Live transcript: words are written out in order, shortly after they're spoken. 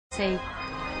City,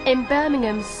 in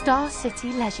Birmingham's Star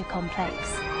City Leisure Complex.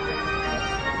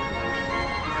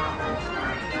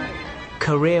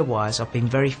 Career-wise, I've been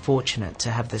very fortunate to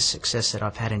have the success that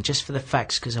I've had, and just for the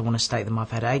facts, because I want to state them,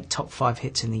 I've had 8 top 5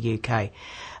 hits in the UK,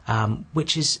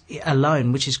 which is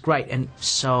great, and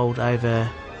sold over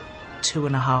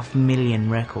 2.5 million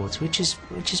records, which is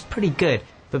pretty good.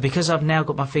 But because I've now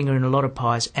got my finger in a lot of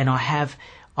pies, and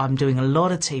I'm doing a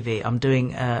lot of TV, I'm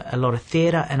doing a lot of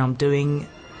theatre, and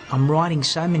I'm writing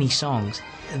so many songs.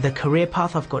 The career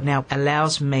path I've got now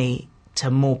allows me to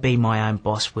more be my own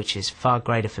boss, which is far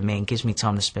greater for me and gives me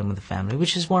time to spend with the family,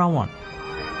 which is what I want.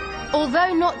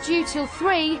 Although not due till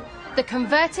 3, the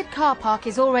converted car park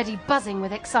is already buzzing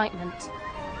with excitement.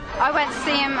 I went to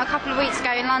see him a couple of weeks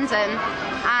ago in London,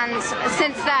 and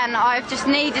since then I've just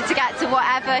needed to get to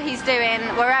whatever he's doing,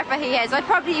 wherever he is. I'd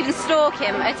probably even stalk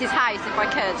him at his house if I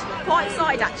could. Quite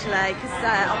excited actually, because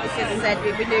obviously, as I said,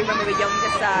 we knew when we were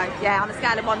younger, so yeah, on a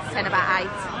scale of 1 to 10, about 8.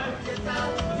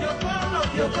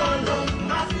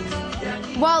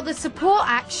 While the support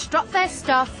act strut their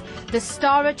stuff, the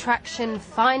star attraction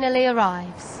finally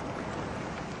arrives.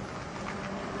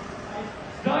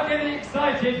 Start getting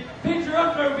excited. Peter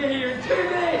up over here in 2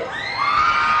 minutes.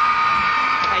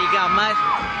 How you going, mate?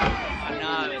 I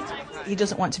know. He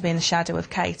doesn't want to be in the shadow of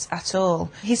Kate at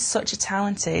all. He's such a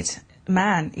talented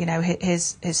man, you know,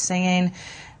 his singing,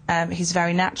 he's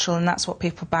very natural, and that's what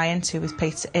people buy into with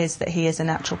Peter, is that he is a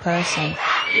natural person.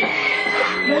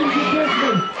 Ladies and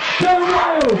gentlemen,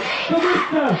 farewell to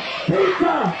Mr.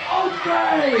 Peter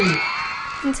Andre!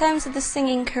 In terms of the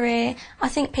singing career, I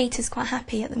think Peter's quite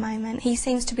happy at the moment. He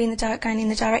seems to be going in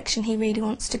the direction he really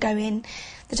wants to go in,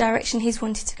 the direction he's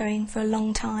wanted to go in for a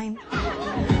long time.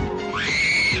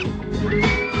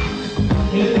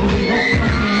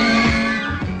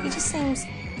 He just seems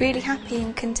really happy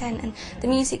and content, and the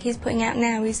music he's putting out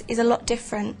now is a lot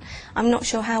different. I'm not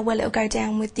sure how well it'll go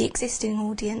down with the existing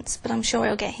audience, but I'm sure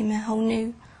it'll get him a whole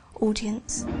new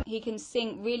audience. He can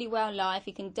sing really well live,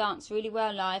 he can dance really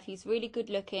well live, he's really good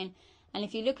looking, and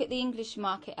if you look at the English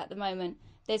market at the moment,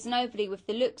 there's nobody with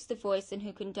the looks, the voice, and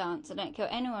who can dance. I don't care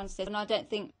what anyone says, and I don't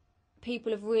think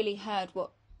people have really heard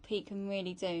what Pete can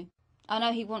really do. I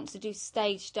know he wants to do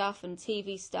stage stuff and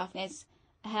TV stuff, and there's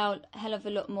a hell of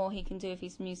a lot more he can do with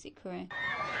his music career.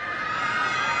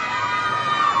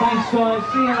 Thanks guys,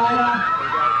 see you later.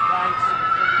 Thanks.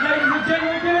 Ladies and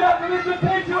gentlemen, give it up for Mr.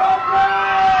 Peter Andre!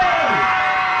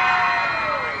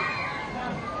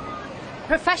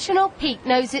 Professional Pete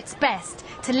knows it's best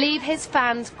to leave his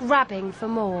fans grabbing for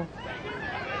more.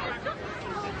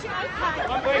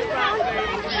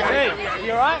 Hey,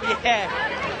 you alright? Yeah.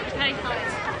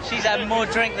 She's had more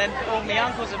drink than all my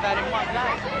uncles have had in one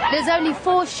day. There's only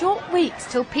 4 short weeks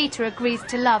till Peter agrees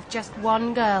to love just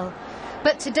one girl.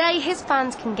 But today his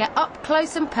fans can get up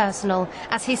close and personal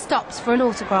as he stops for an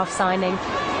autograph signing. Thanks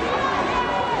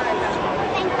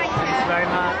very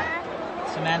much.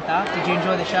 Samantha, did you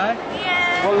enjoy the show? Yeah.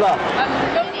 Well, look.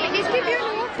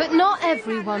 But not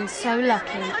everyone's so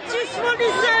lucky. I just want to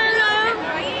say hello.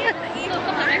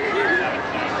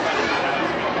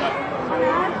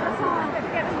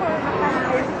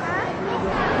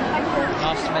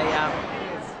 Nice to meet you.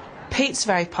 Pete's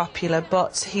very popular,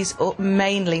 but he's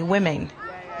mainly women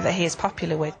that he is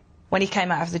popular with. When he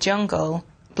came out of the jungle,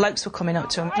 blokes were coming up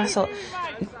to him, and I thought,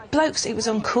 blokes, it was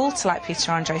uncool to like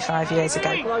Peter Andre 5 years ago.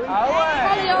 Looking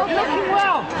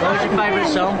well. What was your favourite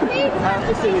song?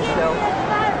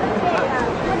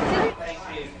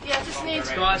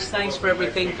 Guys, thanks for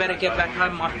everything. Better get back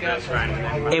home, my girls.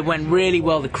 It went really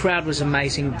well. The crowd was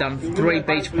amazing. Done 3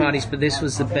 beach parties, but this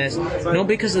was the best. Not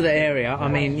because of the area. I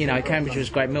mean, you know, Cambridge was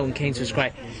great, Milton Keynes was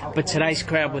great, but today's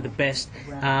crowd were the best.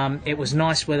 It was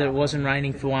nice weather. It wasn't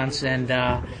raining for once, and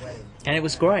it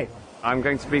was great. I'm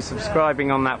going to be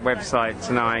subscribing on that website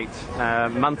tonight.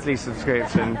 Monthly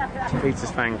subscription to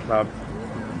Peter's fan club.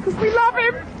 Because we love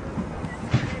him!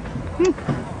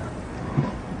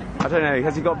 I don't know,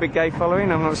 has he got a big gay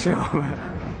following? I'm not sure.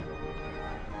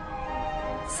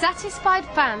 Satisfied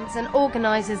fans and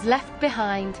organisers left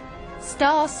behind,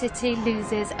 Star City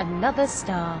loses another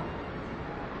star.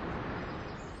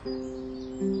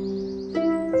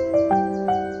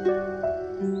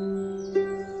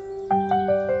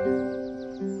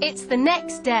 It's the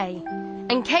next day,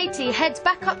 and Katie heads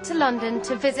back up to London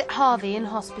to visit Harvey in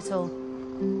hospital.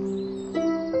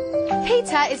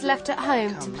 Peter is left at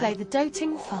home to play the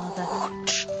doting father.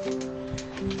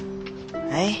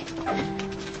 Hey?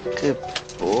 Good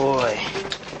boy.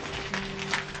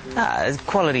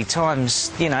 Quality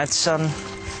times, you know, it's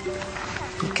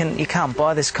you can't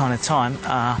buy this kind of time.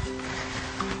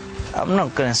 I'm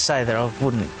not going to say that I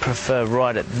wouldn't prefer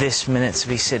right at this minute to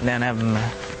be sitting down having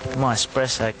my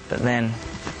espresso, but then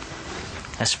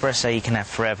espresso you can have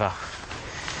forever.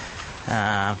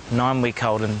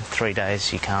 9-week-old in 3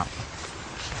 days you can't.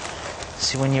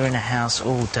 See, when you're in a house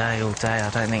all day, I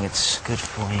don't think it's good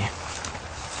for you.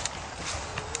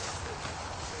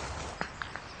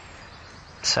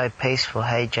 So peaceful,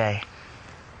 hey Jay.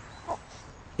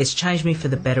 It's changed me for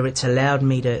the better. It's allowed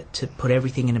me to put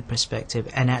everything in a perspective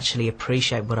and actually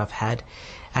appreciate what I've had.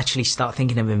 Actually start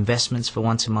thinking of investments for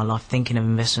once in my life, thinking of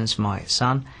investments for my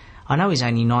son. I know he's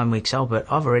only 9 weeks old,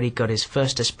 but I've already got his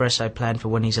first espresso planned for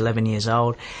when he's 11 years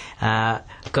old. Got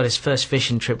his first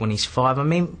fishing trip when he's 5. I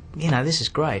mean, you know, this is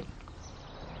great.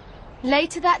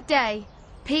 Later that day,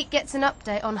 Pete gets an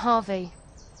update on Harvey.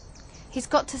 He's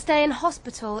got to stay in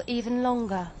hospital even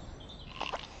longer.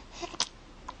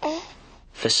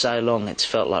 For so long, it's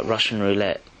felt like Russian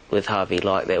roulette with Harvey.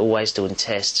 Like, they're always doing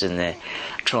tests and they're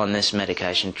trying this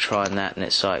medication, trying that, and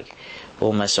it's like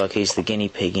almost like he's the guinea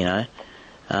pig, you know.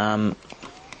 Then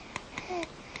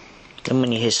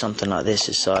when you hear something like this,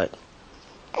 it's like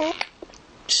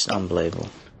just unbelievable.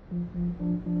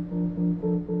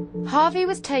 Harvey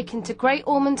was taken to Great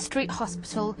Ormond Street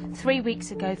Hospital 3 weeks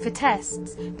ago for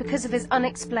tests because of his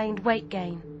unexplained weight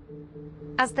gain.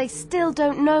 As they still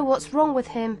don't know what's wrong with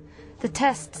him, the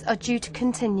tests are due to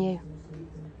continue.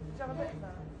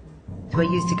 We're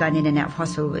used to going in and out of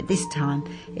hospital, but this time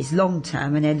it's long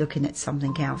term and they're looking at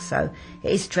something else. So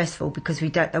it is stressful because we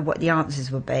don't know what the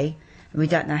answers will be and we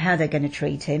don't know how they're going to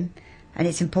treat him. And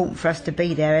it's important for us to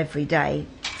be there every day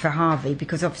for Harvey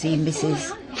because obviously he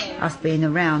misses us being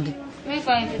around. Move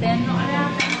over then.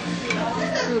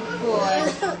 Good boy.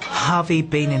 Harvey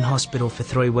been in hospital for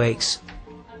 3 weeks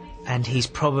and he's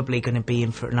probably going to be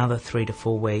in for another 3 to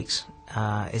 4 weeks.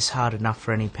 It's hard enough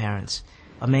for any parents.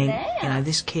 I mean, you know,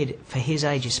 this kid, for his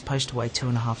age, is supposed to weigh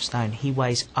 2.5 stone. He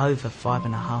weighs over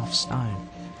 5.5 stone.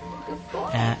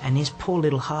 And his poor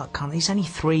little heart can't... He's only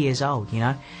 3 years old, you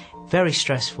know. Very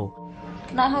stressful.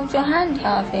 Can I hold your hand,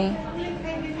 Harvey?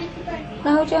 Can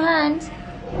I hold your hand?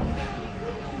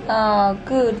 Oh,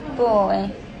 good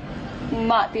boy. He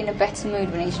might be in a better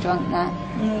mood when he's drunk now.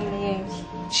 He really is.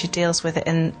 She deals with it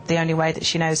in the only way that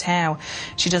she knows how.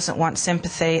 She doesn't want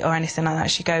sympathy or anything like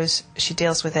that. She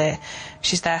deals with it.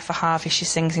 She's there for Harvey. She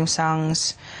sings him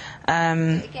songs.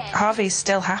 Harvey's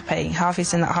still happy.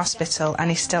 Harvey's in that hospital and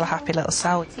he's still a happy little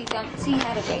soul. See,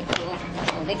 had a great call.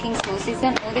 All the king's horses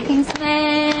and all the king's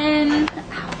men.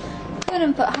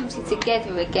 Couldn't put Humpty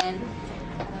together again.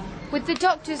 With the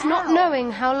doctors not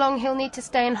knowing how long he'll need to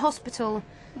stay in hospital,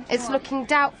 it's looking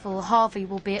doubtful Harvey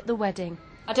will be at the wedding.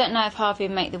 I don't know if Harvey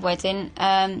will make the wedding.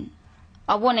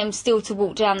 I want him still to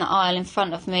walk down the aisle in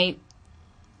front of me.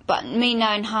 But me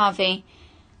knowing Harvey,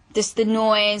 just the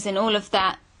noise and all of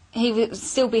that, he would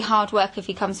still be hard work if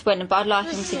he comes to the wedding, but I'd like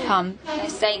him to come.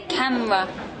 Say, camera.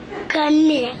 Come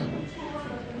here.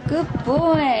 Good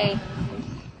boy.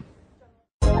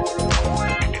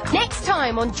 Next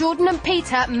time on Jordan and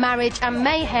Peter, Marriage and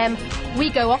Mayhem, we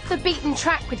go off the beaten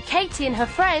track with Katie and her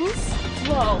friends.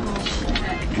 Whoa.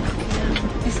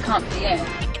 This can't be it.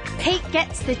 Pete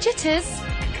gets the jitters.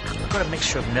 I've got a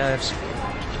mixture of nerves.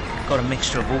 I've got a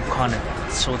mixture of all kind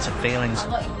of sorts of feelings.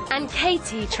 And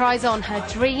Katie tries on her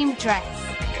dream dress.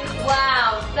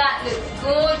 Wow, that looks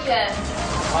gorgeous.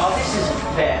 Oh, this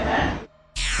isn't fair, man.